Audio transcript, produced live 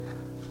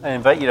I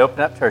invite you to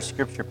open up to our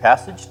scripture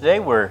passage today.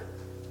 We're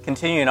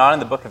continuing on in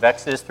the book of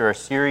Exodus through our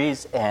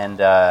series, and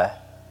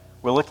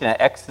we're looking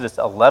at Exodus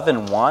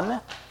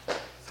 11:1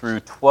 through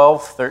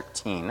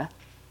 12:13.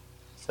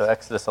 So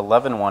Exodus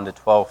 11:1 to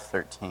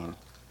 12:13.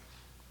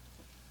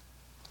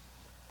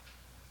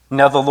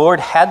 Now the Lord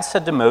had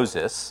said to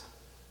Moses,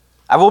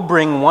 "I will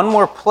bring one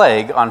more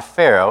plague on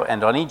Pharaoh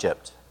and on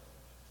Egypt.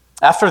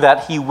 After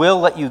that, he will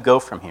let you go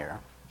from here.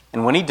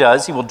 And when he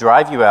does, he will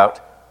drive you out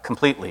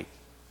completely.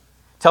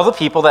 Tell the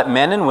people that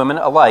men and women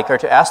alike are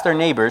to ask their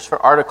neighbors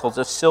for articles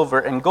of silver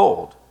and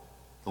gold."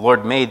 The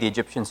Lord made the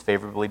Egyptians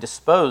favorably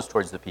disposed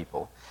towards the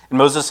people. And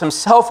Moses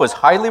himself was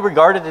highly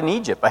regarded in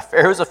Egypt by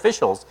Pharaoh's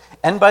officials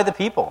and by the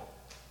people.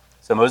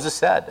 So Moses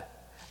said,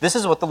 "This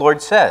is what the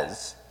Lord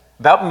says.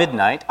 About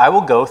midnight, I will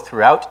go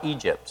throughout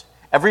Egypt.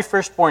 Every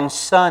firstborn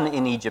son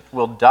in Egypt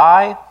will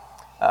die,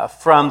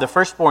 from the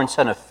firstborn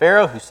son of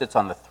Pharaoh who sits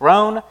on the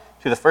throne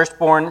to the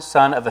firstborn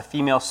son of a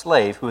female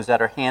slave who is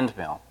at her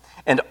handmill,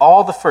 and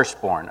all the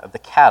firstborn of the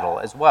cattle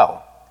as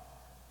well.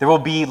 There will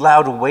be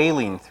loud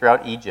wailing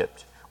throughout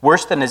Egypt,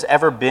 worse than has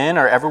ever been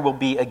or ever will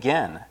be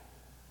again.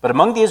 But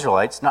among the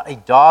Israelites, not a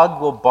dog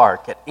will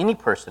bark at any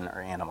person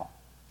or animal.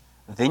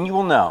 Then you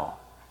will know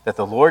that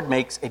the Lord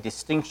makes a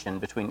distinction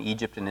between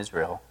Egypt and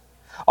Israel.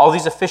 All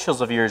these officials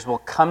of yours will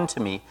come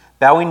to me,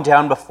 bowing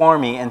down before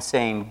me and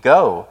saying,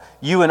 'Go,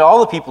 you and all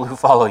the people who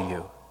follow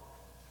you.'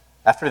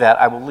 After that,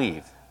 I will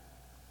leave."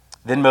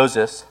 Then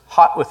Moses,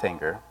 hot with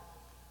anger,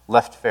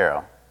 left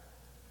Pharaoh.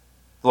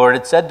 The Lord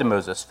had said to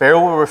Moses,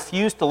 "Pharaoh will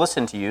refuse to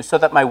listen to you so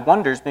that my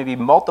wonders may be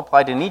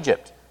multiplied in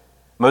Egypt."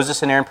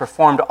 Moses and Aaron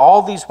performed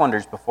all these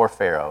wonders before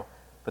Pharaoh,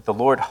 but the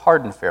Lord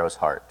hardened Pharaoh's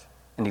heart,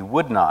 and he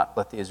would not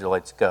let the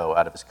Israelites go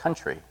out of his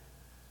country.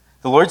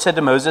 The Lord said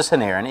to Moses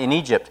and Aaron in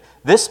Egypt,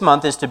 "This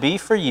month is to be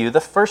for you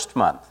the first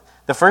month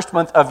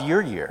of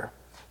your year.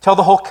 Tell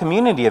the whole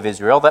community of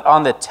Israel that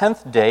on the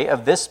 10th day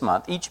of this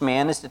month, each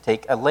man is to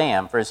take a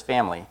lamb for his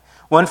family,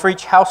 one for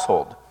each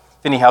household.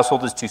 If any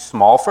household is too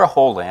small for a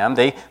whole lamb,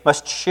 they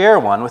must share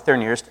one with their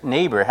nearest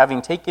neighbor,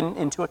 having taken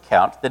into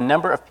account the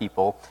number of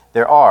people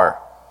there are.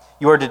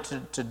 You are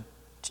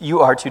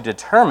to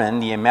determine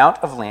the amount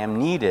of lamb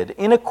needed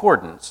in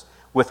accordance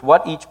with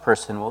what each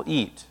person will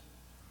eat.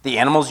 The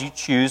animals you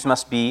choose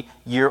must be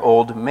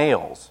year-old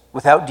males,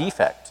 without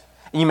defect.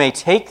 And you may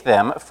take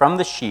them from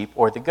the sheep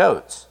or the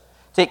goats.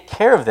 Take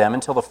care of them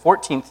until the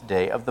 14th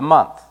day of the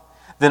month.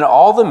 Then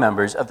all the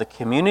members of the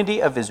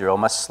community of Israel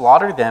must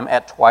slaughter them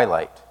at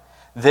twilight.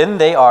 Then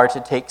they are to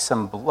take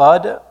some of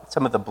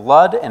the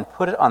blood, and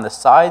put it on the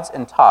sides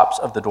and tops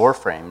of the door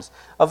frames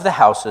of the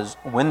houses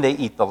when they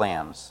eat the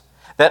lambs.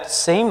 That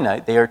same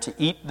night they are to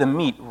eat the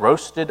meat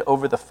roasted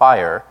over the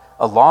fire,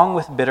 along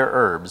with bitter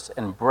herbs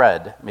and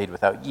bread made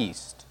without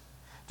yeast.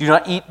 Do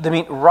not eat the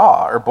meat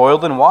raw or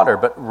boiled in water,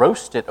 but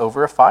roast it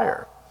over a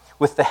fire,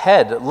 with the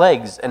head,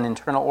 legs, and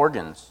internal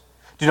organs.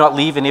 Do not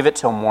leave any of it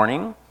till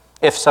morning.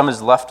 If some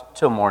is left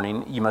till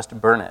morning, you must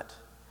burn it.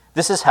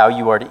 This is how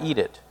you are to eat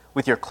it,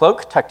 with your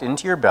cloak tucked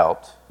into your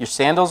belt, your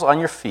sandals on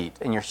your feet,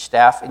 and your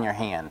staff in your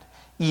hand.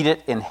 Eat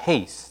it in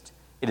haste.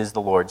 It is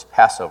the Lord's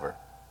Passover.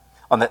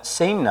 On that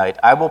same night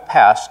I will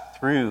pass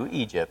through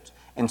Egypt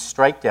and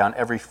strike down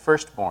every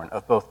firstborn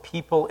of both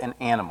people and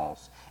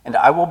animals, and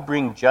I will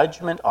bring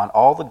judgment on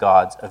all the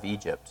gods of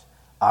Egypt.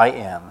 I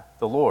am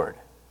the Lord.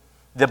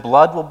 The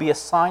blood will be a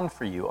sign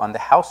for you on the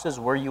houses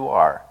where you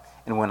are,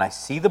 and when I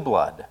see the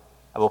blood,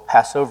 I will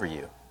pass over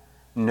you.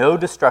 No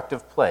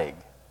destructive plague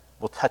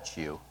will touch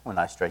you when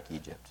I strike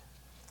Egypt."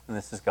 And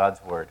this is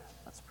God's word.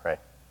 Let's pray.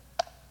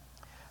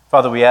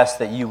 Father, we ask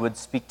that you would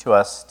speak to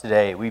us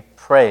today. We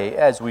pray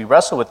as we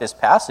wrestle with this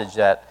passage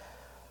that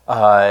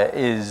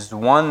is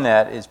one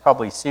that is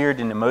probably seared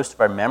into most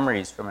of our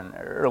memories from an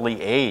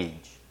early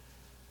age,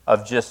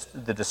 of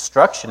just the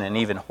destruction and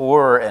even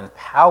horror and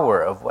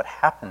power of what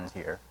happens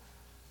here.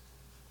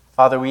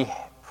 Father, we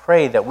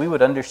pray that we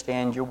would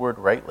understand your word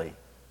rightly.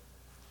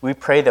 We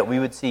pray that we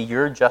would see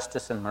your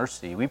justice and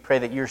mercy. We pray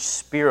that your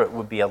Spirit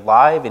would be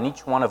alive in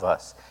each one of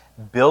us,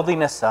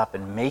 building us up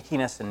and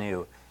making us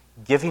anew,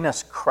 giving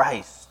us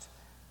Christ,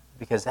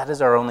 because that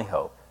is our only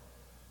hope.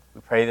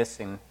 We pray this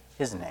in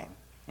his name.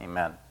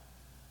 Amen.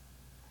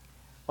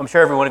 Well, I'm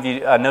sure every one of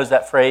you knows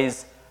that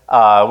phrase,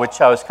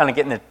 which I was kind of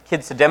getting the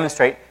kids to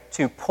demonstrate,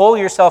 to pull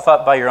yourself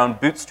up by your own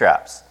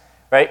bootstraps.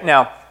 Right?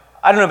 Now,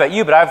 I don't know about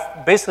you, but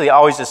I've basically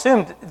always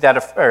assumed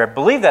that, or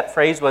believed that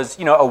phrase was,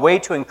 a way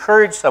to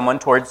encourage someone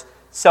towards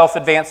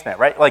self-advancement,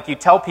 right? Like you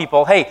tell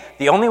people, hey,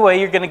 the only way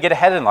you're going to get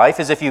ahead in life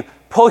is if you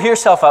pull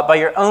yourself up by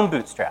your own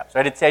bootstraps,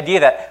 right? It's the idea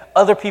that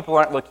other people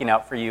aren't looking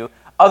out for you,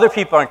 other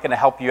people aren't going to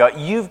help you out,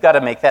 you've got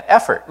to make that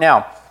effort.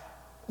 Now,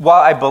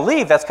 while I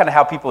believe that's kind of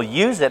how people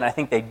use it, and I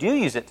think they do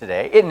use it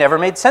today, it never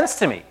made sense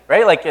to me,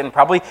 right? Like, and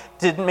probably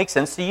didn't make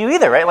sense to you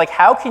either, right? Like,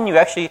 how can you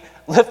actually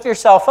lift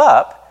yourself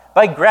up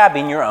by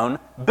grabbing your own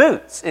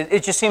boots? It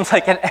just seems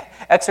like an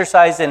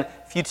exercise in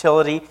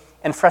futility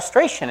and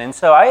frustration. And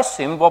so I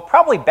assumed, well,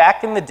 probably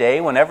back in the day,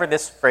 whenever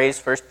this phrase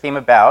first came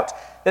about,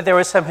 that there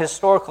was some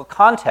historical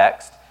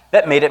context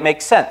that made it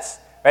make sense.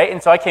 right?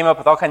 And so I came up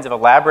with all kinds of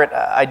elaborate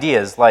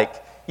ideas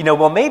like,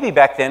 well, maybe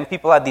back then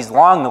people had these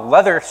long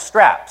leather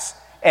straps,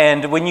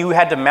 and when you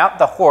had to mount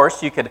the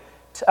horse, you could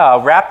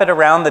wrap it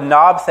around the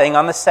knob thing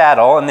on the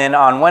saddle, and then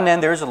on one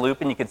end there's a loop,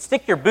 and you could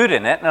stick your boot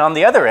in it, and on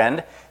the other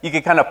end, you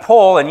could kind of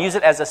pull and use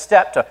it as a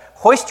step to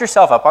hoist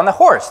yourself up on the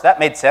horse. That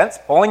made sense,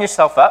 pulling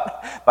yourself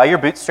up by your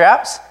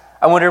bootstraps.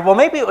 I wondered, well,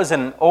 maybe it was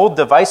an old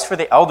device for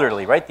the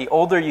elderly, right? The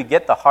older you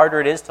get, the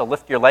harder it is to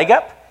lift your leg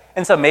up.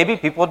 And so maybe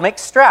people would make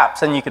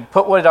straps, and you could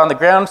put one on the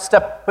ground,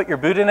 put your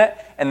boot in it,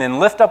 and then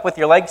lift up with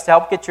your legs to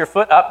help get your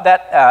foot up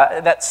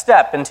that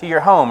step into your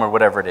home or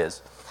whatever it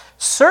is.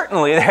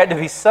 Certainly, there had to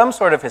be some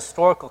sort of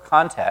historical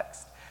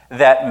context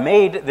that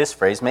made this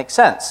phrase make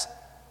sense.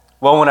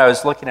 Well, when I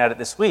was looking at it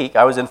this week,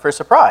 I was in for a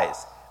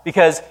surprise,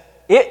 because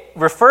it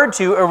referred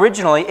to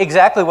originally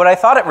exactly what I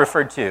thought it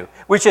referred to,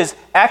 which is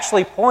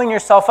actually pulling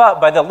yourself up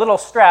by the little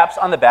straps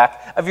on the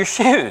back of your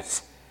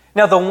shoes.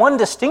 Now, the one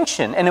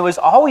distinction, and it was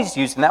always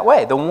used in that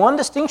way, the one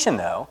distinction,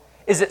 though,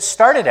 is it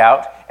started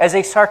out as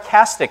a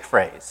sarcastic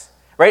phrase,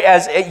 right?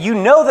 As you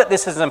know that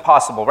this is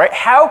impossible, right?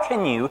 How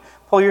can you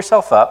pull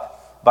yourself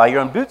up by your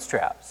own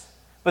bootstraps?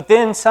 But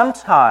then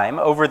sometime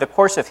over the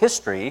course of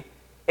history,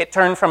 it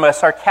turned from a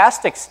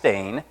sarcastic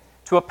stain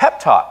to a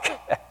pep talk.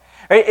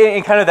 Right?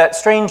 In kind of that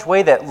strange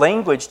way that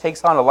language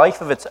takes on a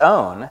life of its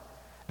own,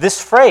 this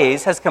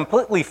phrase has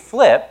completely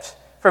flipped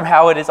from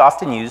how it is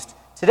often used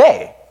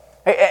today.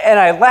 And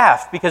I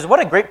laugh because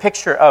what a great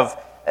picture of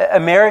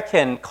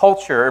American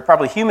culture, or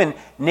probably human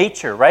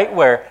nature, right?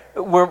 Where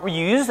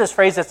you use this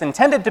phrase that's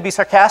intended to be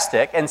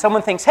sarcastic, and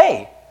someone thinks,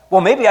 hey, well,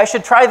 maybe I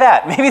should try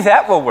that. Maybe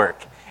that will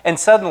work. And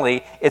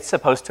suddenly, it's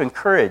supposed to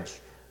encourage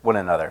one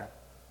another.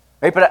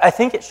 Right? But I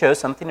think it shows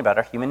something about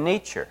our human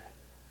nature.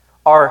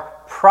 Our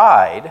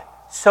pride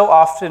so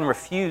often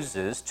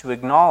refuses to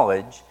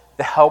acknowledge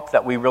the help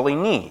that we really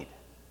need.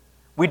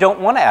 We don't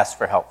want to ask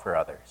for help for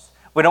others.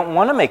 We don't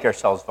want to make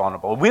ourselves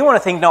vulnerable. We want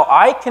to think, no,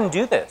 I can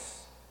do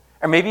this.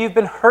 Or maybe you've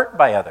been hurt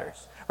by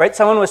others, right?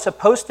 Someone was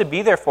supposed to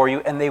be there for you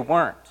and they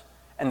weren't,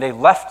 and they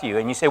left you.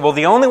 And you say, well,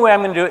 the only way I'm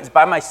going to do it is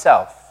by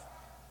myself.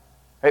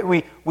 Right?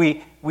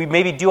 We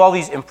maybe do all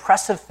these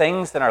impressive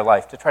things in our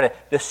life to try to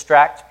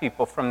distract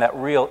people from that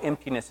real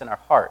emptiness in our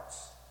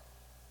hearts.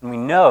 And we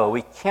know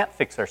we can't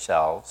fix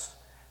ourselves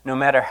no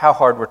matter how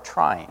hard we're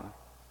trying.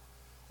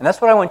 And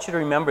that's what I want you to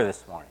remember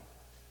this morning.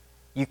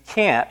 You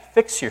can't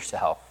fix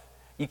yourself.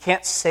 You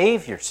can't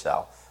save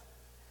yourself.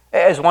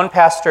 As one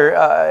pastor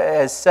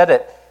has said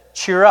it,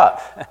 cheer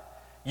up.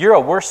 You're a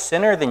worse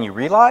sinner than you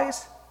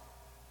realize,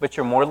 but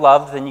you're more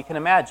loved than you can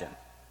imagine.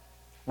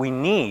 We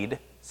need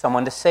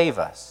someone to save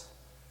us.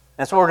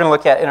 And that's what we're going to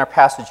look at in our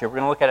passage here. We're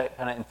going to look at it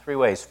kind of in three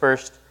ways.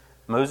 First,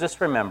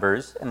 Moses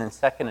remembers, and then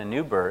second, a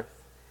new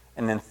birth,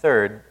 and then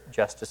third,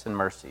 justice and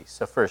mercy.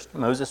 So first,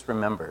 Moses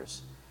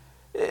remembers.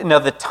 Now,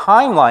 the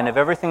timeline of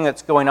everything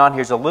that's going on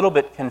here is a little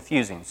bit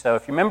confusing. So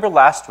if you remember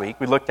last week,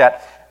 we looked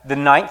at the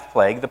ninth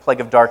plague, the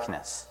plague of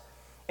darkness.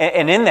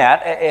 And in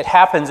that, it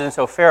happens, and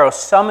so Pharaoh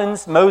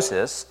summons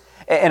Moses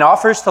and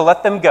offers to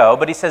let them go,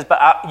 but he says, but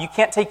you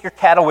can't take your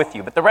cattle with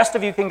you, but the rest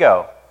of you can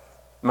go.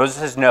 Moses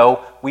says,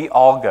 no, we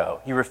all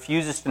go. He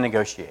refuses to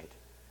negotiate.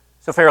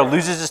 So Pharaoh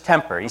loses his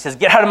temper. He says,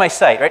 get out of my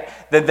sight, right?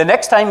 The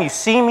next time you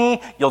see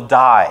me, you'll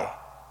die.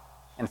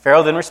 And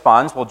Pharaoh then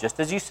responds, well, just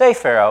as you say,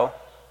 Pharaoh,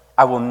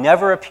 I will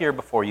never appear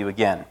before you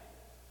again.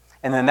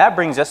 And then that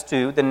brings us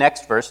to the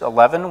next verse,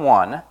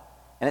 11:1,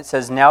 and it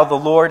says, now the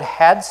Lord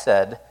had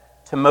said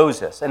to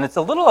Moses. And it's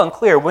a little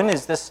unclear, when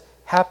is this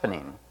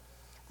happening?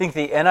 I think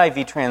the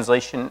NIV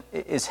translation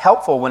is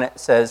helpful when it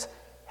says,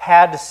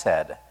 had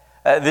said.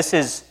 This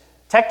is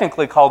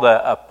technically called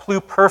a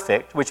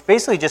pluperfect, which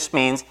basically just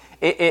means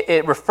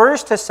it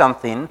refers to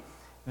something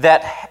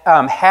that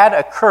had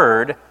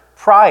occurred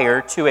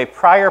prior to a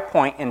prior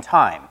point in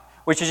time,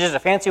 which is just a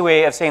fancy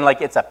way of saying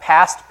like it's a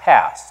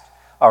past,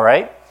 all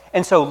right?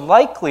 And so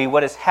likely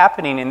what is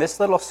happening in this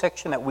little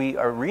section that we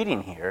are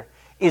reading here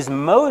is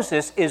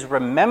Moses is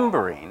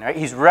remembering, right?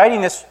 He's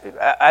writing this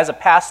as a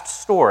past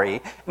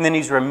story, and then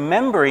he's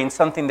remembering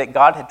something that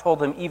God had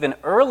told him even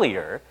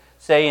earlier,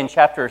 say in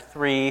chapter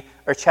 3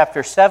 or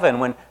chapter 7,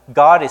 when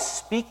God is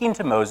speaking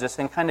to Moses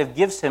and kind of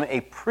gives him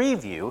a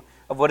preview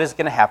of what is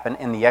going to happen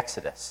in the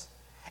Exodus.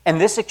 And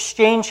this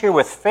exchange here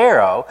with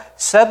Pharaoh,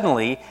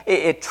 suddenly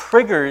it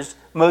triggers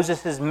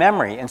Moses'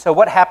 memory. And so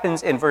what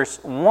happens in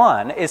verse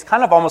 1 is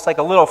kind of almost like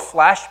a little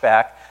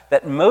flashback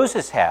that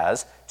Moses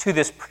has to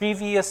this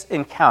previous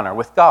encounter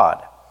with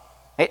God.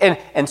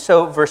 And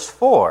so verse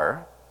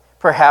 4,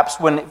 perhaps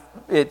when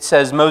it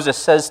says Moses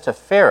says to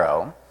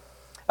Pharaoh,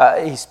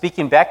 he's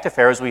speaking back to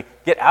Pharaoh as we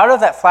get out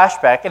of that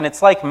flashback, and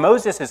it's like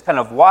Moses is kind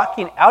of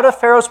walking out of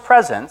Pharaoh's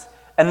presence,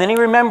 and then he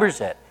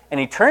remembers it. And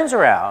he turns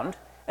around,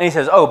 and he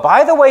says, oh,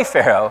 by the way,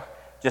 Pharaoh,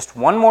 just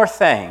one more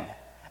thing.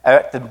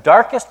 At the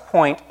darkest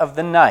point of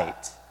the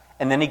night,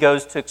 and then he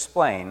goes to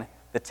explain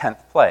the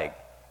 10th plague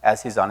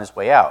as he's on his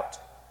way out.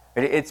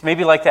 It's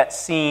maybe like that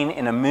scene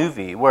in a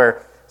movie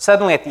where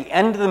suddenly at the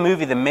end of the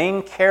movie, the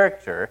main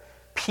character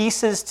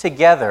pieces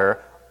together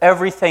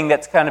everything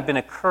that's kind of been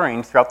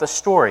occurring throughout the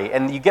story,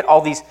 and you get all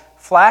these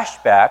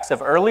flashbacks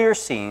of earlier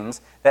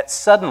scenes that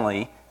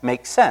suddenly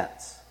make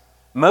sense.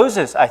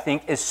 Moses, I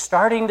think, is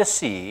starting to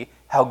see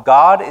how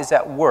God is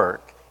at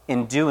work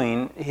in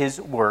doing his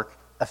work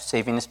of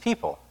saving his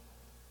people.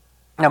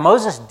 Now,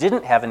 Moses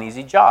didn't have an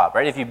easy job,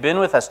 right? If you've been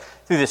with us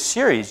through this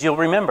series, you'll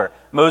remember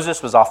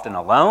Moses was often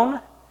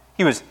alone.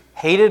 He was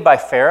hated by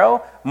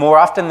Pharaoh. More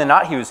often than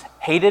not, he was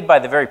hated by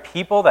the very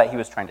people that he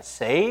was trying to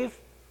save.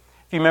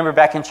 If you remember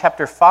back in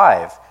chapter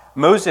 5,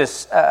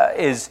 Moses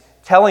is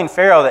telling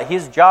Pharaoh that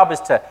his job is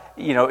to,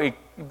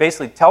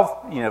 basically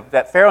tell,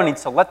 that Pharaoh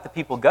needs to let the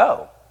people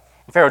go.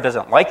 And Pharaoh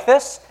doesn't like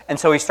this, and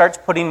so he starts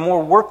putting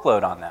more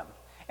workload on them.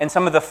 And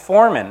some of the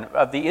foremen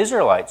of the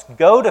Israelites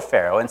go to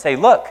Pharaoh and say,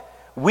 look,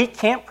 we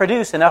can't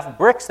produce enough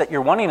bricks that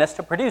you're wanting us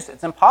to produce.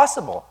 It's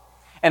impossible.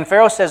 And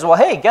Pharaoh says, well,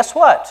 hey, guess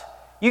what?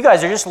 You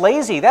guys are just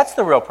lazy. That's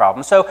the real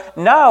problem. So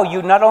now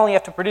you not only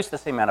have to produce the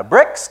same amount of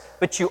bricks,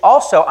 but you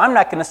also, I'm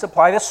not going to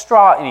supply the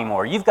straw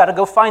anymore. You've got to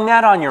go find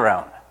that on your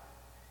own.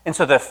 And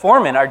so the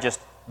foremen are just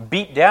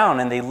beat down,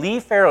 and they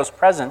leave Pharaoh's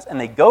presence, and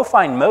they go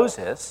find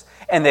Moses,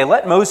 and they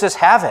let Moses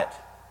have it.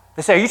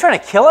 They say, are you trying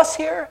to kill us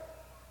here?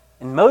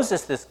 And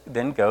Moses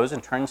then goes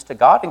and turns to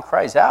God and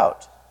cries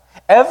out,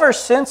 ever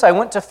since I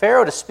went to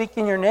Pharaoh to speak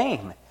in your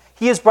name,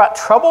 he has brought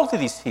trouble to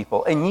these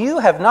people, and you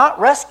have not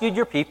rescued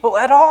your people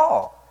at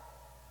all.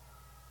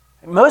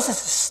 And Moses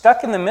is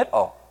stuck in the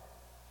middle.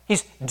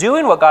 He's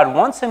doing what God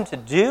wants him to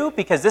do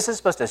because this is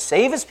supposed to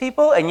save his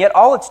people, and yet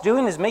all it's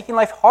doing is making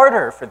life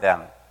harder for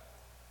them.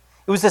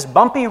 It was this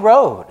bumpy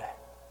road.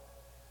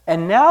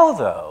 And now,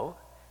 though,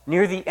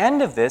 near the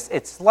end of this,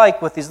 it's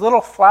like with these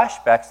little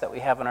flashbacks that we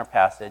have in our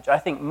passage, I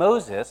think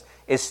Moses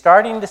is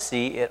starting to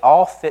see it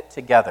all fit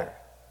together.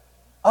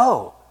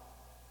 Oh,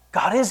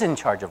 God is in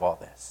charge of all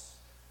this.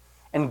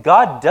 And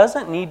God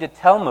doesn't need to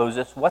tell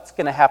Moses what's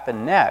going to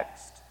happen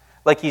next,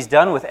 like he's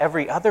done with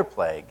every other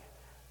plague.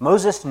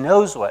 Moses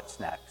knows what's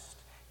next.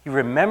 He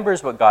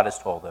remembers what God has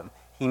told him.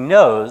 He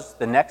knows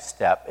the next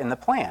step in the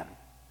plan.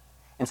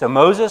 And so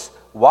Moses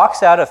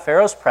walks out of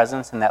Pharaoh's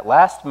presence in that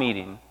last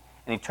meeting,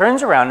 and he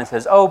turns around and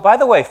says, oh, by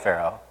the way,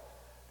 Pharaoh,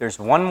 there's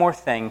one more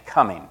thing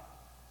coming.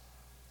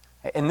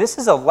 And this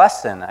is a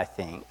lesson, I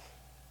think,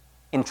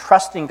 in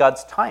trusting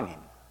God's timing.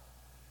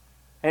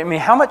 I mean,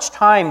 how much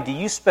time do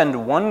you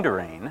spend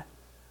wondering,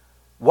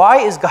 why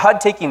is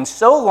God taking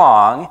so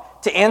long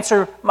to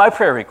answer my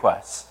prayer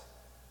requests?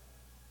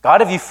 God,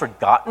 have you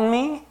forgotten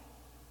me?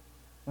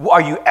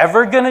 Are you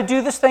ever going to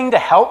do this thing to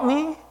help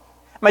me?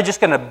 Am I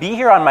just going to be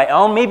here on my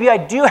own? Maybe I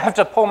do have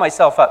to pull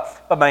myself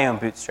up by my own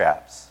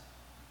bootstraps.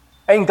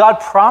 And God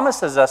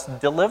promises us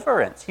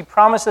deliverance. He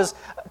promises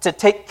to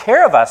take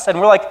care of us. And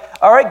we're like,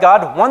 all right,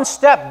 God, one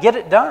step, get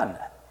it done.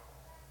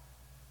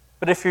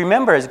 But if you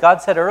remember, as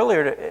God said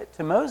earlier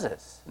to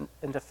Moses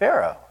and to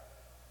Pharaoh,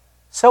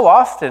 so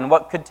often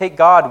what could take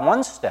God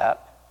one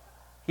step,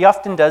 he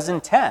often does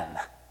in 10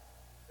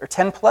 or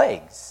 10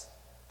 plagues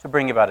to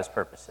bring about his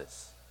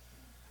purposes.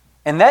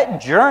 And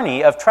that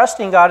journey of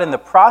trusting God in the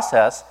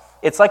process,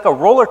 it's like a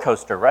roller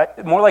coaster,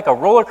 right? More like a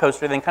roller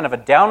coaster than kind of a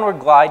downward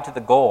glide to the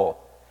goal.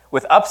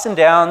 With ups and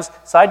downs,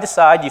 side to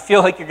side, you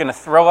feel like you're going to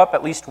throw up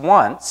at least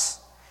once,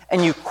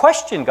 and you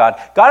question God.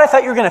 God, I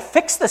thought you were going to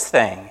fix this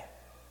thing.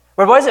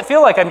 But why does it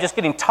feel like I'm just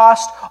getting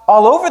tossed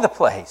all over the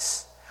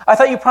place? I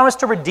thought you promised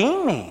to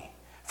redeem me.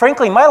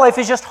 Frankly, my life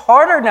is just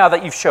harder now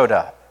that you've showed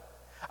up.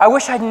 I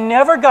wish I'd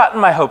never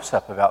gotten my hopes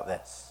up about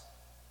this.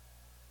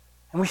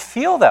 And we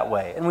feel that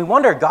way, and we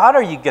wonder, God,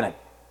 are you going to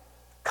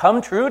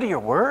come true to your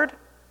word?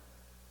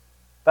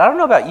 But I don't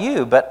know about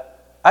you,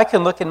 but I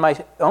can look in my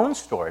own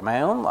story,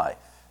 my own life,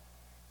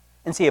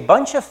 and see a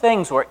bunch of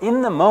things where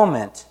in the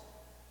moment,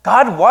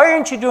 God, why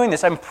aren't you doing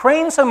this? I'm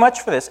praying so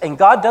much for this, and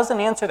God doesn't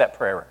answer that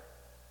prayer.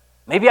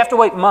 Maybe I have to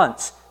wait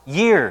months,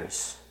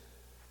 years.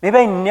 Maybe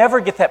I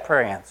never get that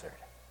prayer answered.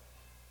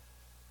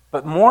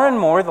 But more and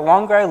more, the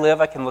longer I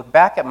live, I can look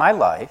back at my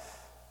life,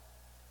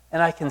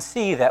 and I can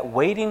see that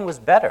waiting was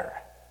better,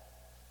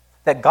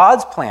 that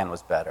God's plan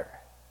was better.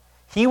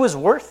 He was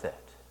worth it.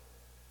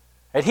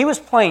 Right? He was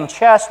playing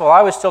chess while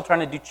I was still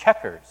trying to do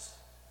checkers.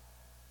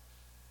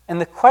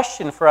 And the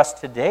question for us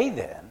today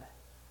then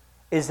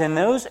is in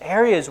those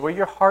areas where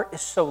your heart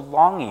is so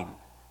longing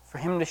for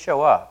him to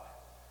show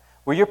up,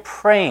 where you're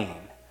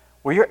praying,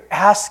 where you're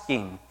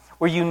asking,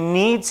 where you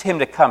need him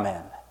to come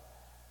in,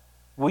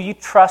 will you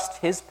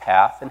trust his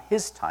path and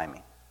his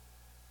timing?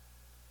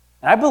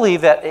 And I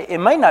believe that it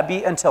might not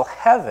be until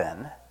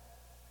heaven,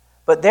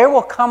 but there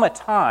will come a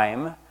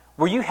time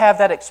where you have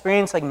that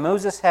experience like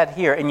Moses had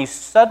here, and you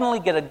suddenly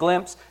get a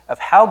glimpse of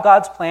how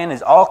God's plan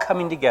is all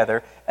coming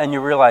together, and you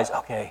realize,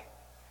 okay,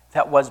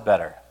 that was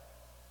better.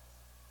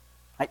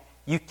 Right?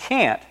 You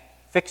can't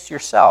fix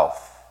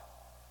yourself.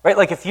 Right?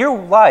 Like if your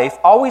life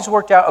always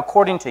worked out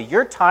according to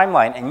your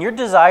timeline and your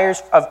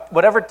desires of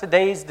whatever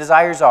today's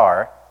desires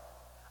are,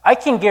 I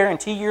can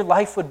guarantee your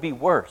life would be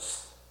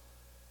worse.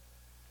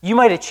 You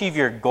might achieve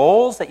your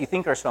goals that you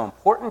think are so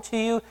important to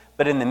you,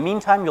 but in the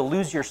meantime, you'll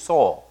lose your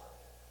soul.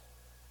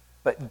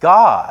 But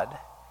God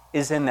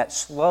is in that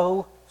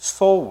slow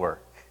soul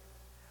work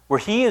where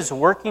he is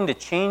working to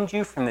change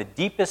you from the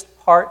deepest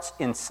parts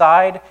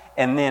inside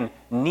and then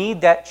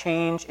knead that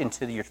change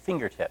into your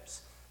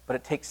fingertips. But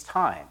it takes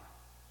time.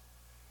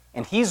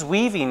 And he's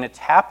weaving a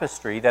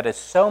tapestry that is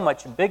so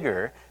much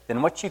bigger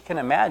than what you can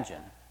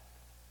imagine.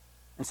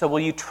 And so will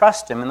you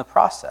trust him in the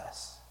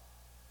process?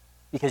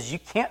 Because you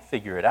can't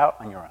figure it out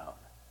on your own.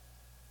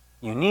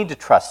 You need to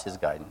trust his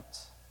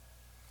guidance.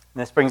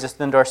 And this brings us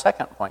then to our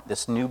second point,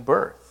 this new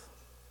birth.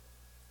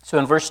 So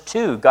in verse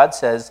 2, God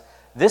says,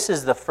 this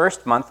is the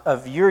first month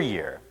of your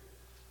year.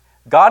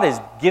 God is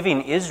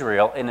giving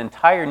Israel an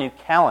entire new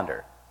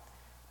calendar.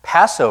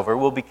 Passover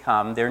will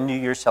become their New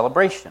Year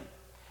celebration.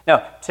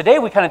 Now, today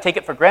we kind of take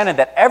it for granted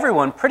that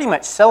everyone pretty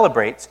much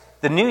celebrates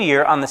the New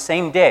Year on the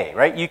same day,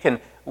 right? You can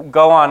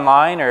go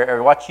online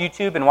or watch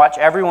YouTube and watch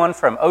everyone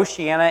from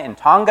Oceania and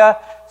Tonga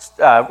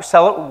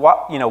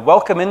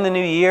welcome in the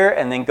new year,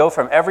 and then go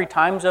from every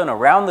time zone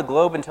around the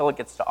globe until it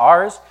gets to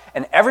ours.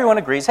 And everyone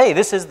agrees, hey,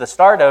 this is the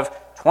start of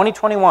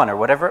 2021 or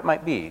whatever it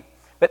might be.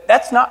 But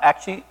that's not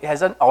actually,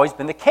 hasn't always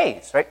been the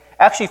case, right?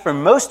 Actually, for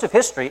most of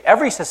history,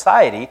 every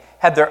society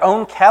had their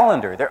own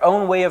calendar, their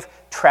own way of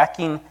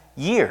tracking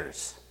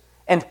years.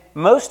 And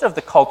most of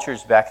the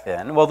cultures back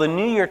then, well, the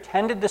new year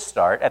tended to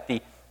start at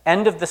the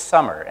end of the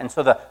summer. And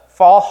so the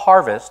fall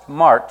harvest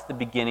marked the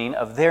beginning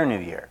of their new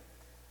year.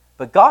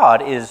 But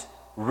God is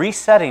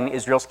resetting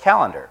Israel's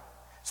calendar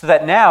so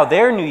that now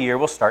their new year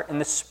will start in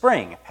the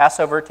spring.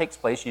 Passover takes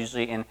place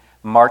usually in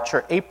March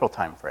or April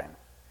timeframe.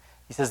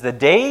 He says, the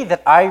day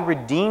that I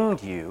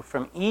redeemed you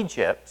from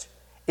Egypt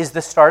is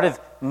the start of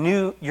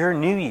your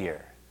new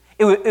year.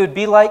 It would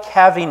be like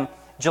having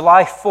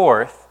July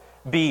 4th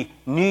be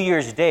New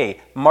Year's Day,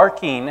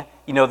 marking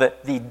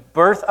the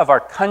birth of our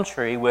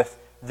country with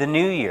the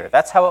new year.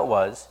 That's how it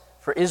was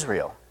for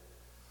Israel.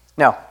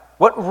 Now,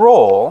 what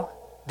role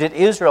did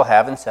Israel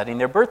have in setting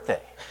their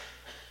birthday?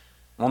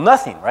 Well,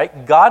 nothing,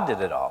 right? God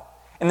did it all.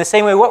 In the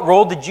same way, what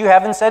role did you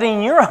have in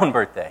setting your own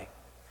birthday?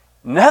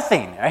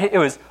 Nothing, right? It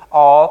was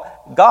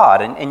all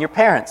God and your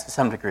parents to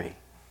some degree.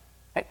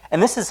 Right?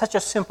 And this is such a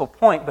simple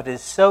point, but it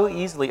is so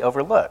easily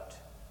overlooked.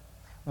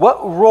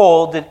 What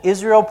role did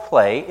Israel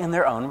play in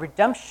their own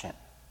redemption?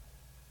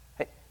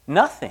 Right?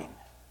 Nothing.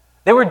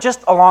 They were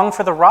just along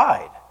for the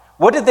ride.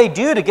 What did they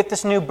do to get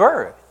this new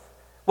birth?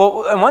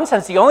 Well, in one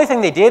sense, the only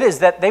thing they did is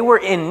that they were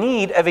in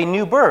need of a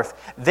new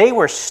birth. They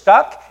were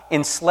stuck,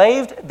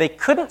 enslaved, they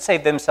couldn't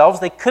save themselves,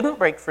 they couldn't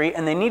break free,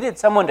 and they needed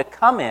someone to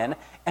come in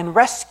and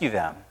rescue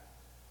them.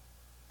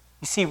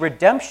 You see,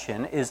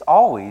 redemption is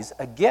always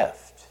a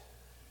gift.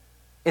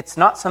 It's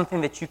not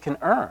something that you can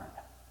earn.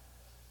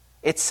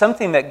 It's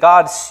something that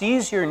God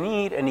sees your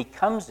need and he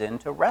comes in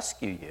to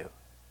rescue you.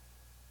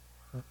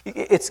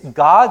 It's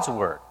God's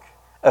work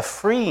of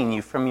freeing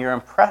you from your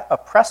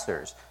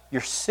oppressors,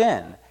 your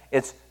sin.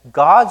 It's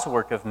God's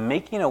work of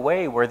making a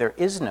way where there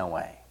is no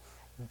way.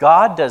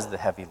 God does the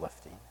heavy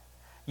lifting.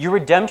 Your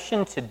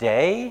redemption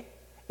today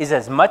is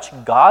as much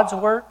God's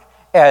work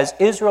as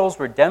Israel's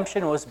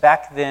redemption was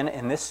back then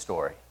in this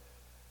story.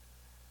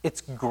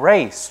 It's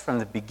grace from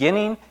the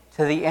beginning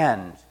to the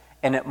end,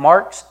 and it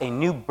marks a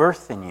new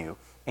birth in you,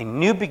 a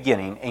new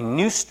beginning, a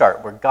new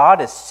start where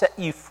God has set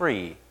you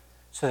free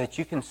so that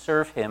you can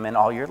serve him in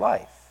all your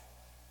life.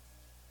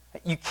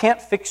 You can't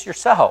fix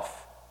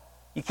yourself.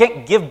 You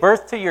can't give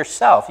birth to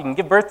yourself. You can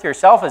give birth to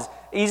yourself as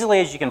easily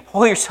as you can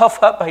pull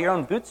yourself up by your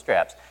own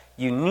bootstraps.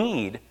 You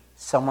need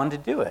someone to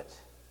do it.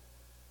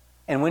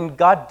 And when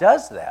God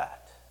does that,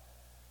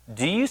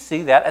 do you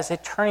see that as a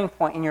turning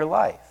point in your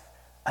life?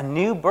 A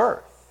new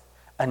birth,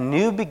 a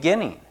new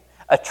beginning,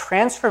 a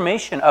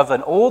transformation of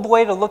an old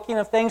way to looking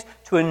at things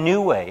to a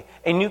new way,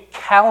 a new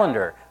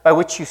calendar by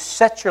which you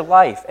set your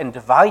life and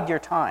divide your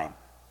time.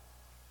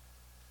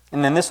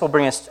 And then this will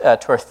bring us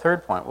to our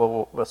third point.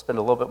 We'll spend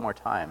a little bit more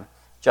time.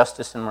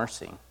 Justice and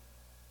mercy.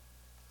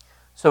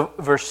 So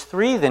verse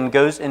 3 then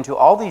goes into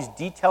all these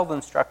detailed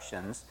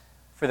instructions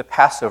for the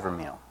Passover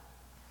meal.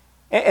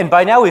 And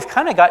by now we've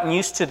kind of gotten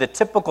used to the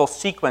typical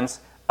sequence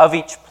of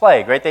each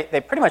plague, right?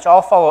 They pretty much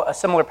all follow a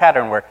similar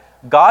pattern where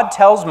God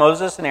tells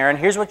Moses and Aaron,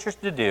 here's what you're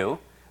to do.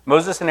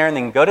 Moses and Aaron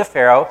then go to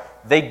Pharaoh.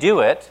 They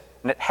do it,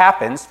 and it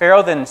happens.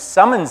 Pharaoh then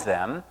summons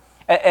them,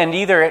 and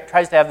either it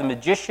tries to have the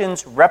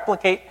magicians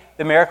replicate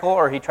the miracle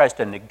or he tries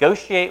to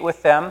negotiate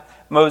with them.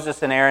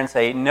 Moses and Aaron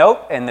say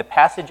nope, and the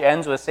passage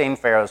ends with saying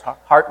Pharaoh's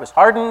heart was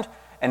hardened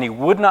and he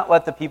would not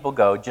let the people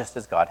go just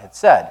as God had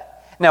said.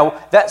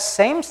 Now, that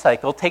same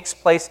cycle takes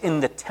place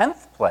in the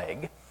 10th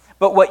plague,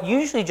 but what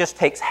usually just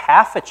takes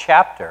half a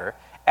chapter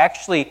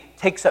actually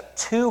takes up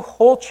 2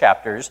 whole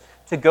chapters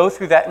to go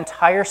through that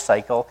entire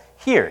cycle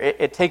here.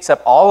 It takes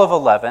up all of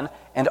 11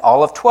 and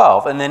all of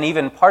 12, and then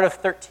even part of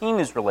 13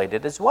 is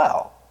related as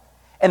well.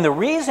 And the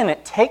reason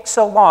it takes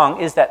so long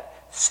is that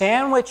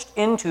sandwiched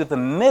into the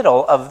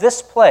middle of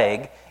this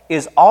plague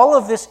is all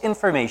of this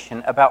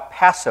information about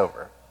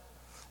Passover,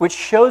 which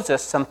shows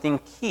us something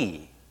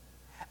key,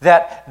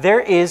 that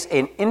there is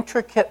an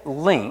intricate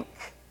link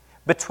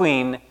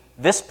between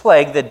this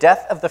plague, the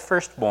death of the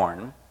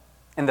firstborn,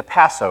 and the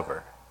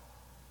Passover,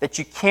 that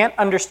you can't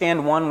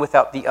understand one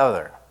without the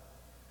other.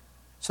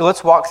 So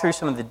let's walk through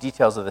some of the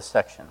details of this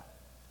section.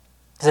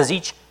 It says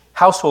each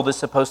household is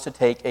supposed to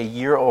take a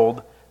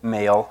year-old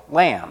male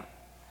lamb.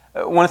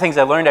 One of the things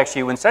I learned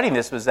actually when studying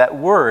this was that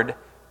word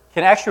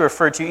can actually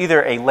refer to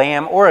either a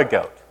lamb or a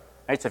goat.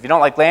 Right? So if you don't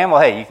like lamb,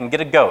 well, hey, you can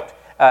get a goat.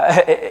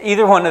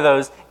 Either one of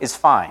those is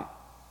fine.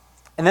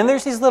 And then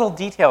there's these little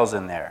details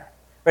in there,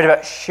 right,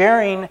 about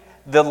sharing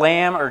the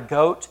lamb or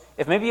goat.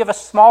 If maybe you have a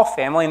small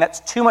family and that's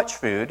too much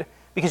food,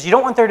 because you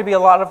don't want there to be a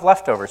lot of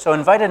leftovers, so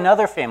invite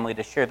another family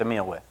to share the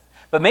meal with.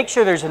 But make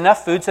sure there's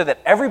enough food so that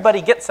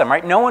everybody gets some,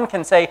 right? No one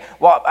can say,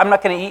 well, I'm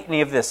not going to eat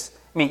any of this.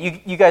 I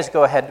mean, you guys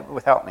go ahead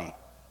without me.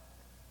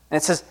 And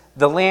it says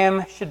the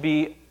lamb should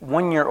be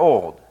 1 year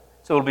old.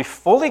 So it'll be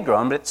fully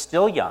grown, but it's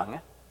still young.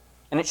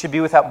 And it should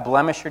be without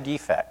blemish or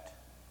defect.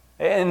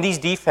 And these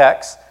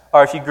defects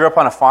are, if you grew up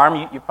on a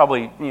farm, you're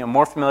probably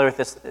more familiar with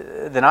this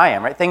than I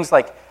am, right? Things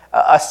like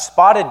a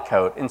spotted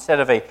coat instead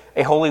of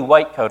a wholly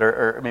white coat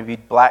or maybe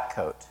black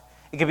coat.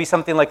 It could be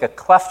something like a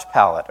cleft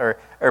palate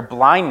or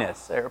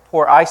blindness or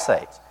poor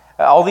eyesight.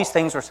 All these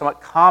things are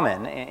somewhat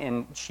common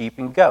in sheep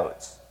and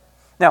goats.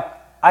 Now,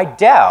 I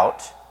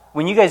doubt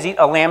when you guys eat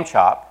a lamb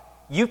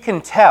chop, you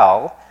can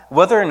tell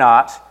whether or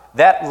not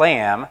that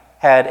lamb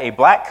had a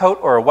black coat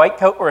or a white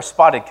coat or a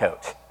spotted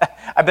coat.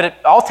 I bet it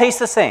all tastes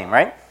the same,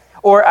 right?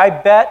 Or I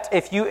bet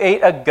if you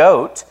ate a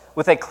goat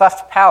with a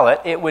cleft palate,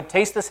 it would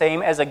taste the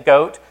same as a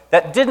goat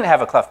that didn't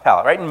have a cleft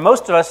palate, right? And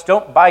most of us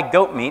don't buy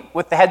goat meat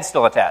with the head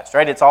still attached,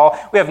 right?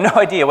 We have no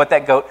idea what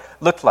that goat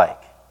looked like.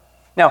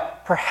 Now,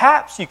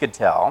 perhaps you could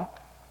tell,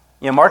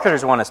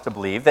 marketers want us to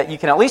believe that you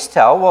can at least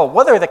tell, well,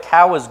 whether the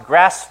cow was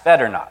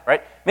grass-fed or not,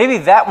 right? Maybe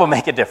that will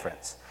make a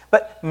difference.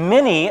 But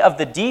many of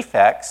the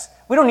defects,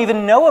 we don't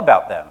even know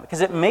about them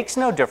because it makes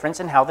no difference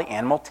in how the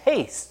animal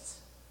tastes.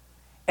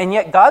 And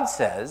yet God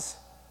says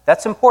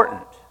that's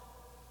important.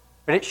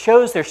 But it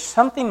shows there's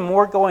something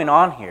more going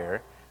on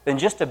here than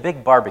just a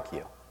big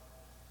barbecue.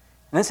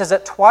 And it says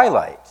at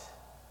twilight,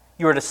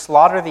 you are to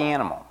slaughter the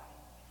animal.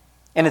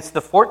 And it's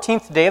the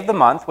 14th day of the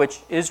month,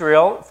 which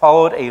Israel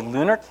followed a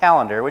lunar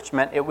calendar, which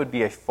meant it would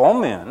be a full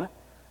moon,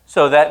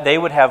 so that they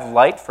would have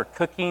light for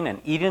cooking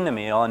and eating the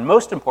meal, and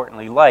most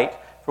importantly, light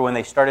for when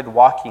they started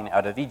walking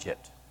out of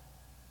Egypt.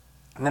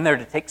 And then they're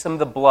to take some of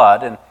the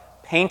blood and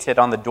paint it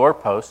on the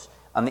doorposts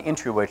on the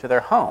entryway to their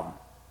home.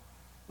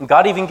 And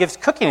God even gives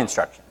cooking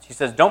instructions. He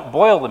says, don't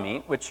boil the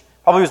meat, which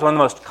probably was one of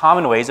the most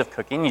common ways of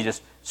cooking. You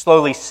just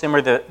slowly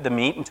simmer the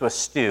meat into a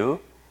stew.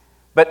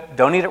 But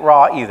don't eat it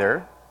raw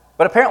either.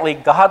 But apparently,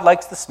 God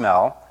likes the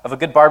smell of a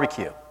good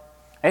barbecue.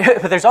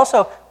 But there's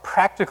also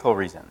practical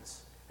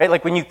reasons. Right?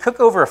 Like when you cook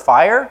over a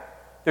fire,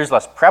 there's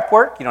less prep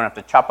work. You don't have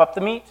to chop up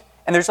the meat.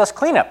 And there's less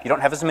cleanup. You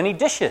don't have as many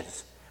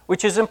dishes,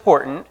 which is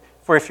important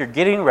for if you're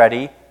getting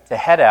ready to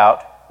head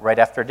out right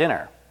after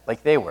dinner,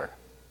 like they were.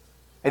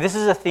 And this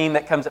is a theme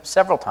that comes up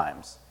several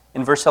times.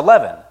 In verse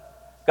 11,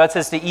 God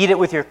says to eat it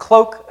with your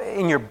cloak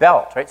in your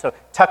belt, right? So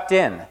tucked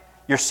in,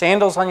 your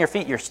sandals on your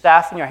feet, your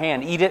staff in your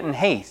hand, eat it in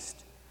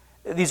haste.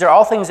 These are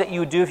all things that you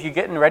would do if you're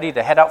getting ready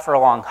to head out for a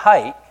long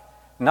hike,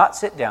 not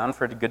sit down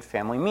for a good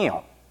family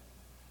meal.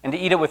 And to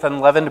eat it with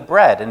unleavened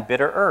bread and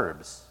bitter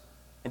herbs.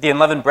 The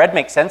unleavened bread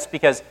makes sense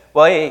because,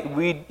 well,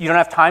 you don't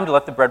have time to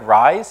let the bread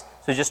rise,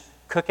 so just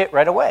cook it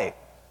right away.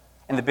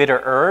 And the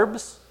bitter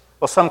herbs,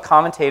 well, some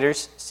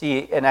commentators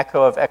see an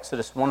echo of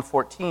Exodus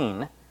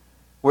 1:14,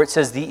 where it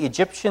says, the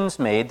Egyptians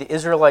made the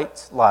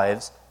Israelites'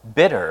 lives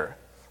bitter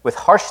with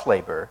harsh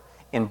labor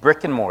in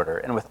brick and mortar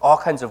and with all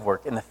kinds of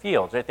work in the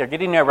fields. Right? They're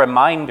getting a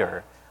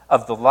reminder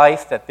of the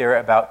life that they're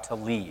about to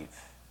leave.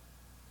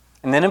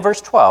 And then in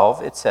verse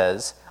 12, it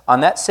says,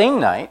 on that same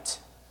night,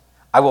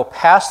 I will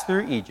pass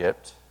through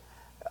Egypt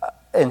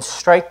and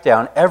strike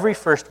down every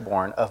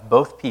firstborn of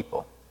both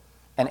people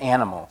and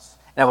animals.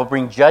 And I will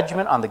bring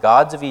judgment on the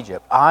gods of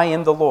Egypt. I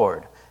am the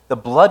Lord. The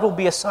blood will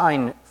be a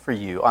sign for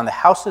you on the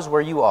houses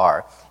where you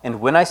are. And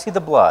when I see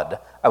the blood,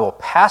 I will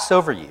pass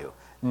over you.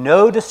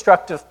 No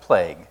destructive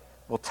plague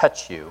will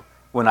touch you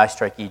when I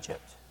strike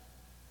Egypt.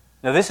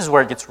 Now this is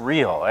where it gets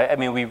real. I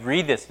mean, we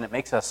read this and it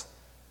makes us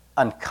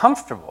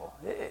uncomfortable.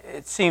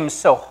 It seems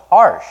so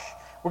harsh.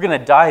 We're going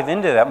to dive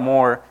into that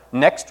more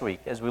next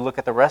week as we look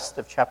at the rest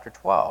of chapter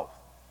 12.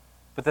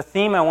 But the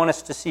theme I want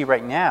us to see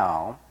right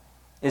now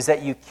is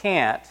that you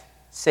can't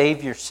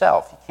save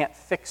yourself. You can't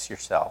fix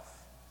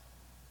yourself.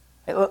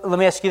 Hey, let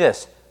me ask you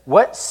this.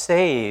 What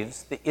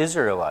saves the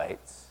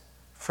Israelites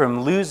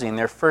from losing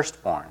their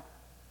firstborn?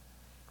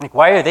 Like,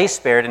 why are they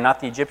spared and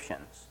not the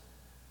Egyptians?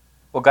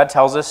 Well, God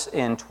tells us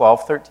in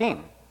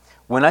 12:13,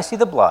 when I see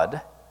the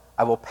blood,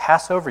 I will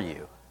pass over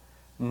you.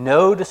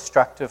 No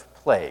destructive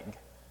plague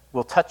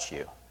will touch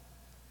you.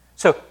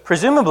 So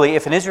presumably,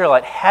 if an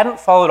Israelite hadn't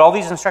followed all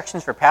these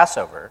instructions for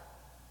Passover,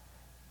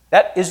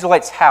 that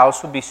Israelite's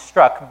house would be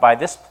struck by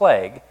this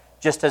plague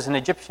just as an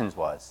Egyptian's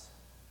was.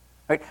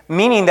 Right?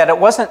 Meaning that it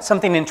wasn't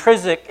something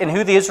intrinsic in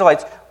who the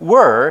Israelites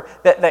were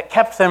that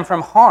kept them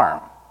from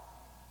harm.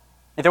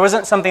 There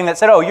wasn't something that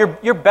said, oh,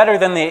 you're better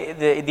than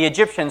the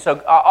Egyptians, so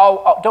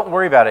don't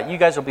worry about it. You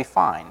guys will be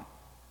fine.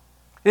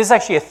 This is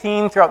actually a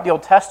theme throughout the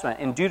Old Testament.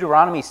 In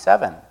Deuteronomy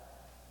 7,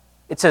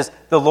 It says,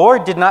 "The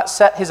Lord did not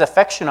set his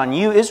affection on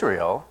you,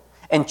 Israel,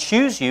 and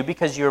choose you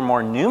because you are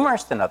more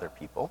numerous than other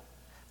people,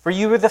 for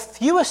you were the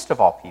fewest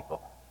of all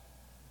people."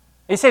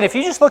 He's saying if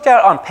you just looked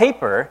out on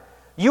paper,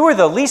 you were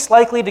the least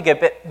likely to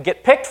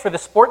get picked for the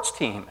sports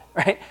team,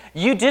 right?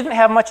 You didn't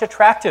have much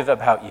attractive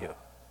about you.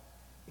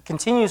 It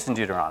continues in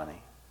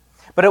Deuteronomy.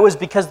 "But it was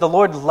because the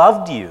Lord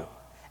loved you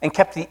and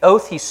kept the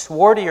oath he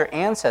swore to your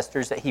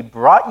ancestors that he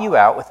brought you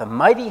out with a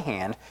mighty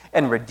hand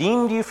and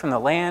redeemed you from the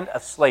land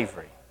of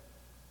slavery."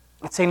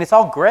 It's saying it's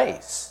all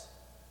grace.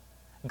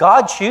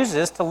 God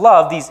chooses to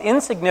love these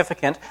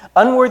insignificant,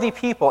 unworthy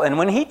people, and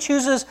when he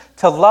chooses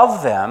to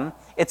love them,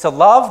 it's a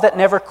love that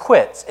never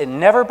quits. It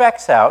never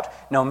backs out,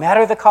 no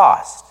matter the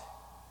cost.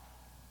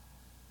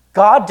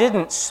 God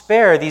didn't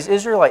spare these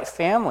Israelite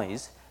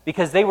families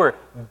because they were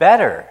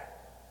better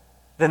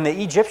than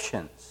the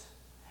Egyptians.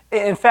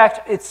 In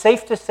fact, it's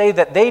safe to say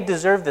that they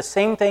deserve the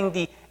same thing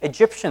the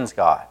Egyptians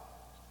got.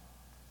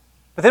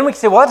 But then we can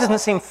say, well, that doesn't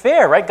seem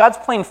fair, right? God's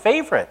playing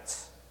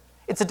favorites.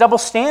 It's a double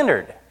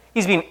standard.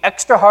 He's being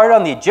extra hard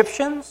on the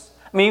Egyptians.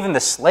 I mean, even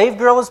the slave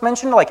girl is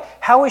mentioned. Like,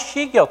 how is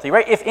she guilty,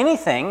 right? If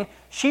anything,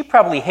 she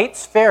probably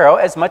hates Pharaoh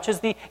as much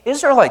as the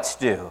Israelites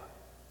do.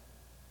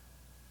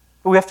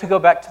 But we have to go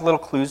back to little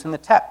clues in the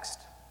text.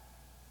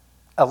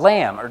 A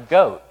lamb or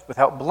goat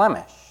without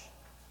blemish.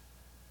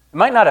 It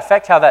might not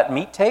affect how that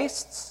meat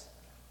tastes,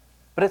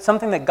 but it's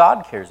something that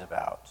God cares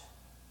about.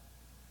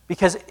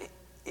 Because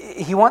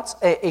he wants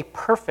a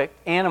perfect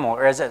animal,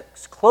 or as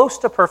close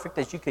to perfect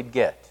as you could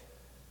get.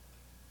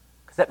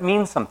 Because that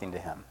means something to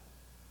him.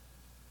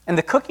 And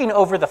the cooking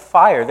over the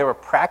fire, there were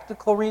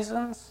practical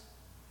reasons,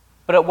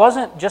 but it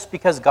wasn't just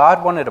because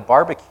God wanted a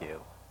barbecue.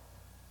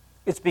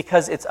 It's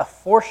because it's a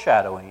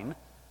foreshadowing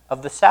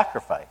of the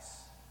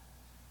sacrifice.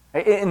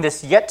 In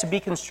this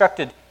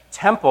yet-to-be-constructed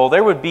temple,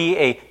 there would be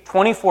a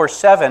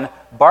 24/7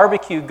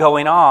 barbecue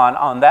going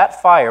on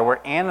that fire where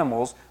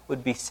animals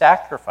would be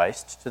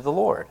sacrificed to the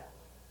Lord.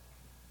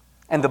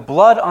 And the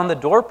blood on the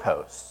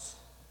doorposts,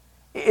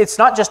 it's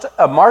not just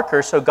a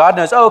marker so God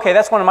knows, oh, okay,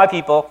 that's one of my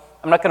people,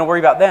 I'm not going to worry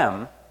about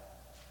them.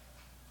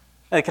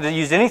 And they could have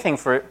used anything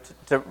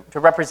to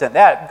represent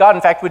that. God,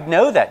 in fact, would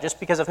know that just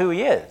because of who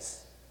he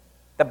is.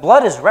 The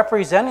blood is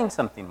representing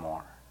something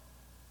more.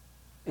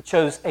 It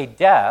shows a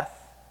death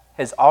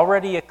has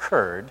already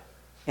occurred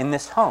in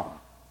this home.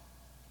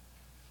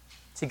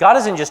 See, God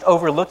isn't just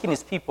overlooking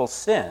his people's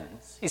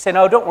sins. He's saying,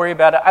 oh, don't worry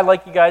about it. I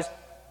like you guys.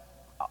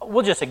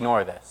 We'll just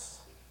ignore this.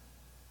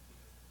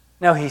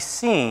 No, he's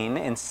seen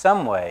in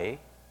some way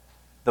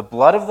the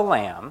blood of the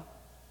lamb,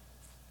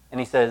 and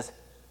he says,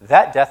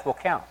 that death will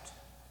count.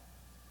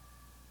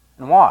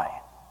 And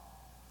why?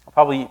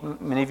 Probably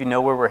many of you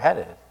know where we're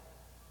headed.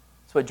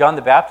 It's what John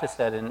the Baptist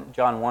said in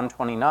John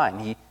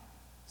 1:29. He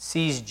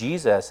sees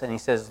Jesus and he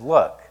says,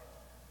 look,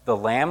 the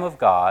Lamb of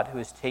God who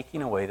is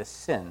taking away the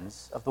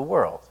sins of the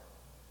world.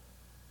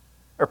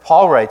 Or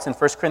Paul writes in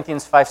 1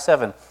 Corinthians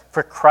 5:7,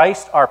 for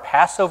Christ, our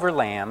Passover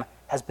lamb,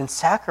 has been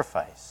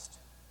sacrificed.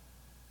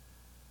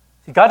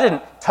 See, God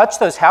didn't touch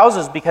those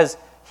houses because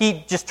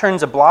he just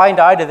turns a blind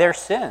eye to their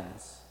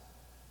sins.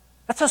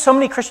 That's how so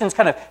many Christians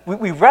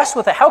we wrestle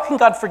with it. How can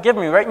God forgive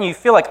me, right? And you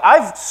feel like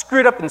I've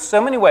screwed up in so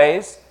many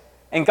ways,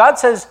 and God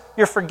says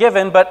you're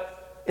forgiven,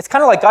 but it's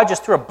kind of like God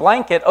just threw a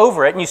blanket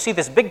over it, and you see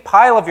this big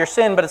pile of your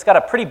sin, but it's got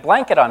a pretty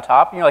blanket on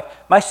top, and you're like,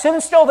 my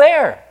sin's still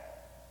there.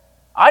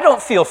 I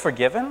don't feel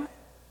forgiven.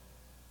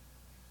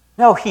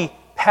 No, he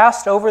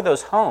passed over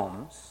those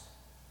homes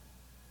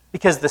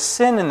because the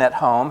sin in that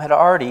home had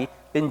already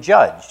been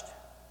judged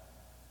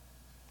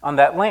on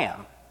that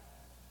lamb.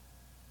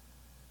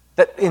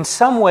 That in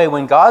some way,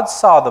 when God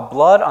saw the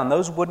blood on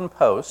those wooden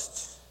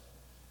posts,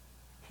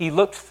 he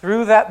looked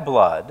through that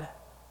blood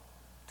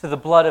to the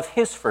blood of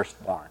his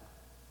firstborn.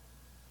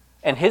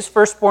 And his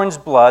firstborn's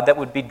blood that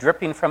would be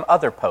dripping from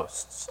other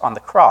posts on the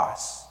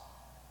cross,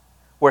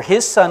 where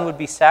his son would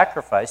be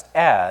sacrificed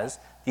as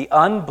the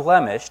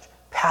unblemished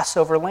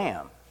Passover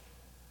lamb.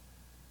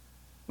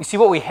 You see,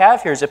 what we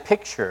have here is a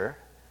picture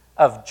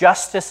of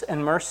justice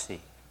and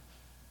mercy.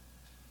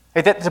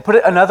 To put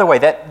it another way,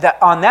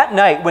 that on that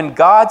night when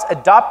God's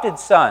adopted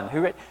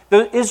son,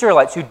 the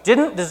Israelites who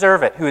didn't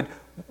deserve it,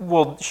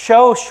 will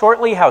show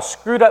shortly how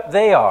screwed up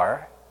they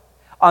are,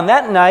 on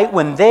that night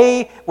when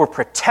they were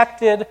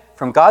protected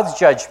from God's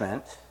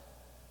judgment,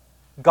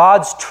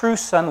 God's true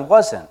son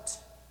wasn't.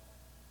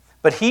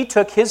 But he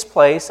took his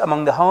place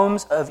among the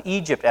homes of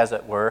Egypt, as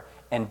it were,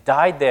 and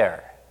died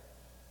there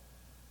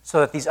so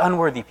that these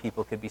unworthy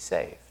people could be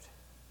saved.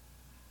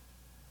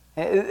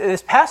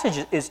 This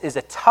passage is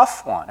a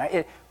tough one.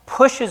 It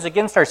pushes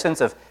against our sense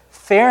of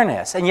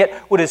fairness. And yet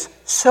what is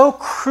so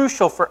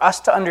crucial for us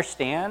to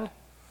understand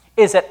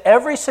is that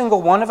every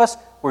single one of us,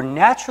 we're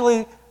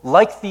naturally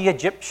like the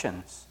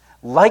Egyptians,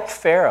 like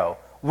Pharaoh.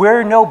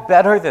 We're no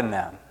better than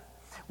them.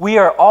 We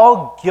are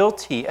all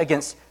guilty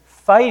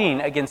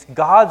fighting against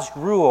God's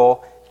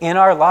rule in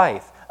our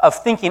life, of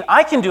thinking,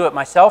 I can do it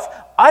myself.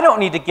 I don't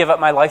need to give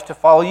up my life to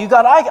follow you,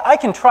 God. I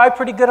can try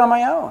pretty good on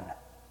my own.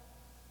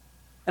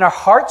 And our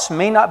hearts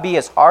may not be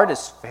as hard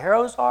as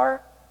Pharaoh's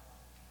are,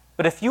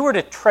 But if you were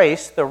to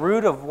trace the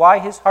root of why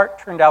his heart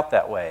turned out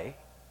that way,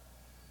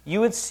 you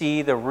would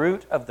see the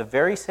root of the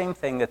very same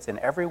thing that's in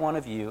every one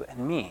of you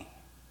and me: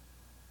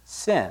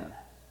 sin.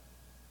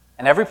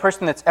 And every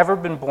person that's ever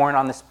been born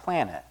on this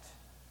planet.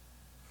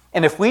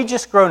 And if we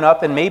just grown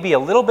up in maybe a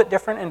little bit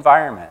different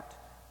environment,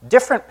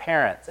 different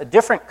parents, a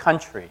different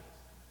country,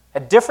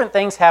 had different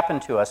things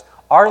happen to us,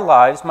 our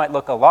lives might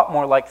look a lot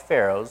more like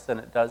Pharaoh's than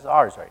it does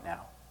ours right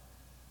now.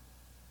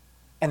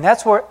 And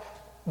that's where,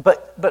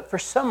 but for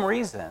some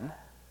reason,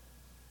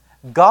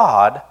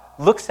 God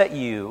looks at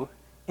you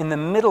in the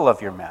middle of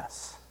your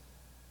mess.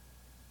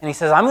 And he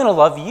says, I'm going to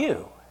love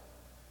you.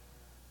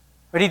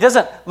 But he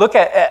doesn't look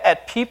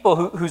at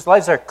people whose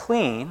lives are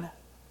clean.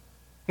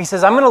 He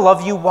says, I'm going to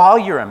love you while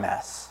you're a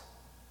mess.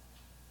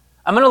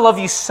 I'm going to love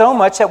you so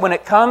much that when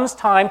it comes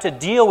time to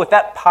deal with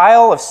that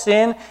pile of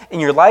sin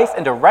in your life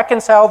and to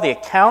reconcile the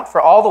account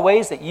for all the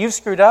ways that you've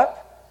screwed up,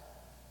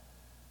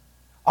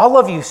 I'll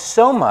love you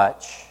so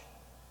much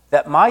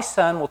that my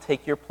son will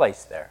take your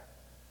place there.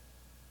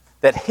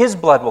 That his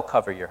blood will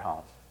cover your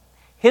home.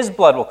 His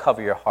blood will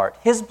cover your heart.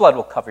 His blood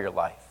will cover your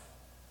life.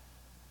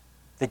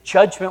 The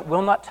judgment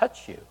will not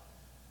touch you.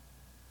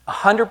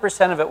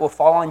 100% of it will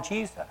fall on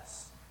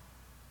Jesus.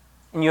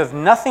 And you have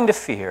nothing to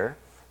fear.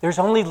 There's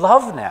only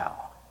love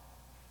now.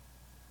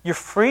 You're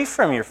free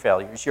from your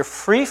failures. You're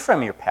free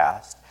from your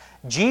past.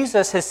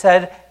 Jesus has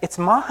said, it's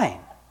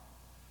mine.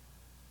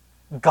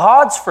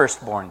 God's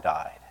firstborn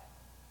died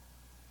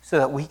so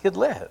that we could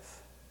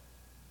live.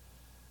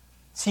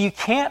 So you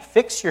can't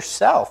fix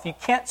yourself. You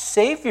can't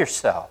save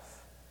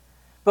yourself.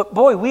 But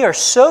boy, we are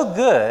so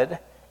good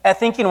at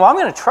thinking, well, I'm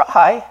going to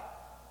try.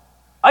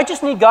 I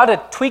just need God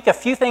to tweak a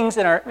few things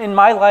in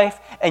my life,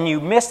 and you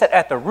miss it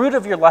at the root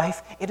of your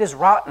life. It is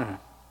rotten.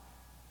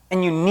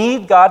 And you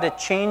need God to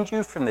change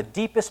you from the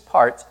deepest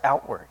parts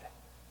outward.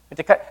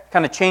 To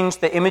kind of change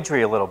the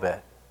imagery a little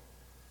bit.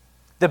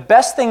 The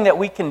best thing that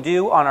we can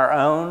do on our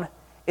own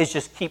is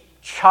just keep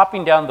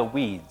chopping down the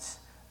weeds,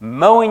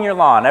 mowing your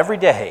lawn every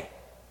day.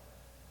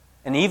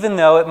 And even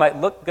though it might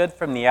look good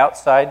from the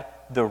outside,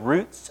 the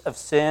roots of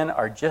sin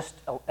are just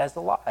as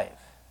alive.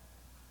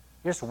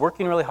 You're just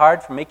working really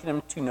hard for making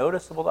them too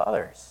noticeable to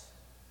others.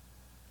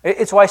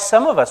 It's why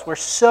some of us, we're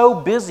so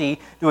busy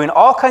doing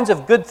all kinds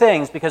of good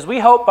things because we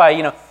hope by,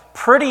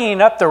 prettying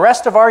up the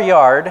rest of our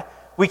yard,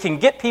 we can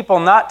get people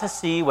not to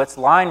see what's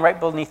lying right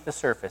beneath the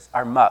surface,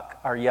 our muck,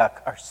 our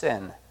yuck, our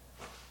sin.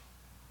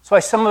 That's why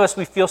some of us,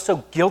 we feel so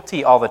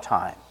guilty all the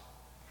time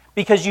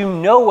because you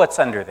know what's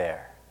under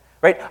there.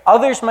 Right?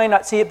 Others may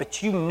not see it,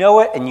 but you know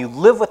it, and you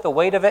live with the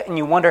weight of it, and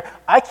you wonder,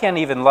 I can't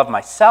even love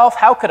myself.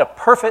 How could a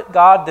perfect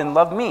God then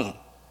love me?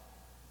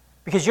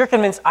 Because you're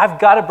convinced I've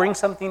got to bring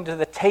something to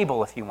the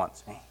table if he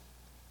wants me.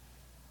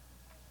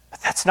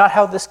 But that's not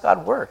how this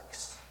God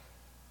works.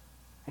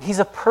 He's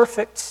a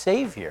perfect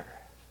Savior.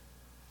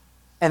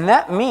 And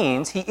that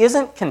means he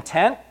isn't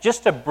content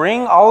just to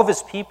bring all of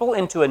his people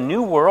into a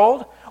new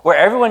world where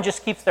everyone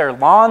just keeps their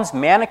lawns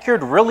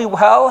manicured really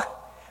well,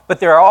 but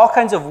there are all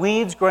kinds of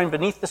weeds growing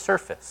beneath the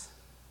surface.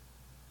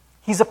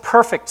 He's a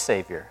perfect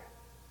Savior,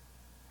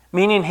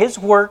 meaning his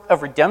work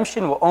of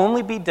redemption will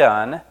only be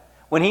done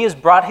when he has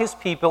brought his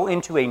people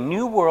into a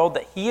new world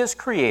that he has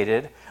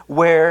created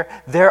where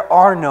there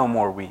are no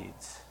more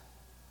weeds.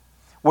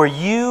 Where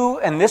you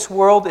and this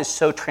world is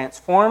so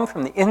transformed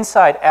from the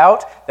inside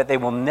out that they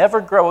will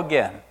never grow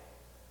again.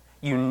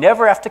 You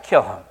never have to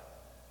kill them.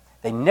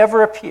 They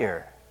never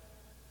appear.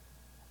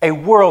 A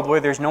world where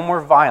there's no more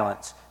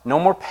violence, no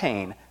more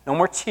pain, no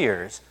more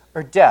tears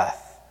or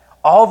death.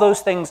 All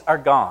those things are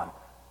gone.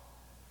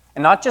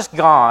 And not just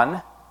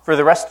gone for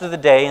the rest of the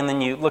day, and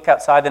then you look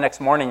outside the next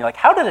morning, you're like,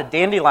 how did a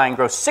dandelion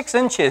grow 6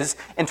 inches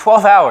in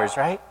 12 hours,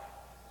 right?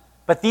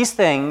 But these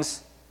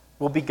things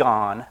will be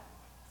gone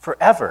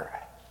forever.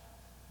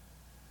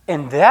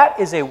 And that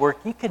is a work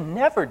you can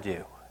never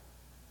do.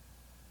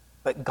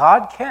 But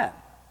God can.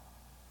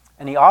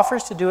 And he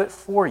offers to do it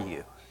for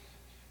you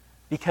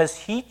because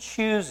he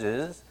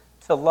chooses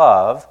to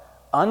love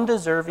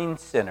undeserving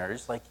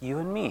sinners like you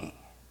and me.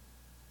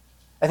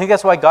 I think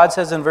that's why God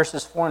says in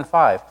verses 4 and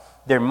 5,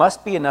 there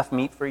must be enough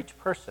meat for each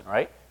person,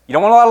 right? You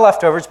don't want a lot of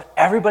leftovers, but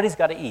everybody's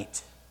got to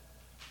eat.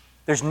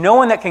 There's no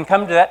one that can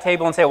come to that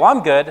table and say, well,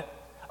 I'm good.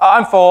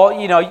 I'm full.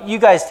 You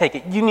guys take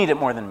it. You need it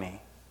more than me.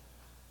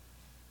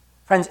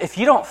 Friends, if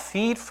you don't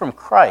feed from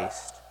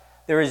Christ,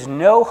 there is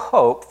no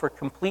hope for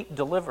complete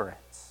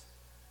deliverance.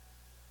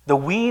 The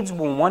weeds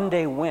will one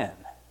day win.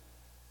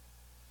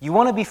 You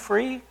want to be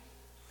free?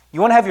 You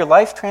want to have your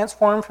life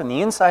transformed from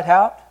the inside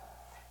out?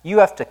 You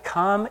have to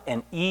come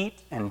and eat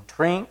and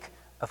drink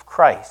of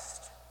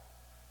Christ.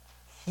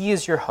 He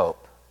is your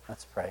hope.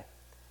 Let's pray.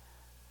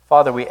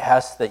 Father, we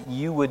ask that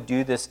you would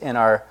do this in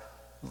our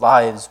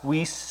lives.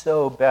 We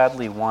so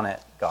badly want it,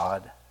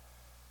 God.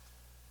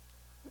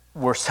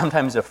 We're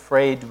sometimes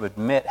afraid to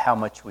admit how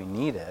much we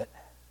need it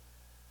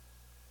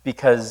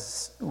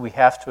because we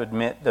have to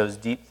admit those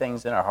deep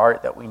things in our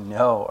heart that we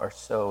know are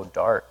so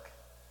dark.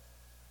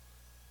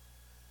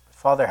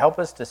 Father, help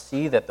us to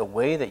see that the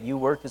way that you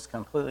work is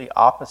completely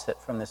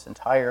opposite from this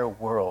entire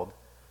world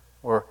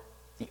where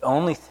the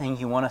only thing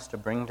you want us to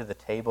bring to the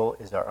table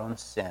is our own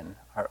sin,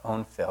 our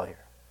own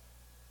failure.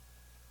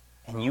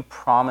 And you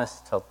promise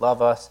to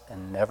love us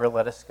and never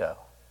let us go.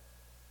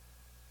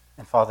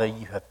 And Father,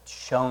 you have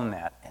shown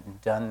that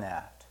and done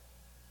that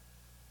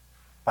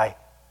by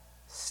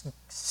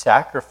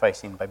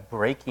sacrificing, by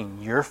breaking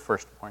your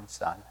firstborn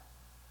son,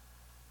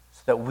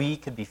 so that we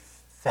could be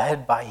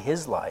fed by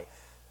his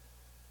life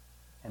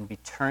and be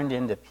turned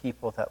into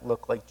people that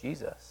look like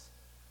Jesus.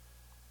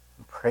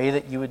 And pray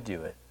that you would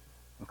do it.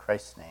 In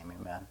Christ's name,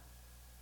 amen.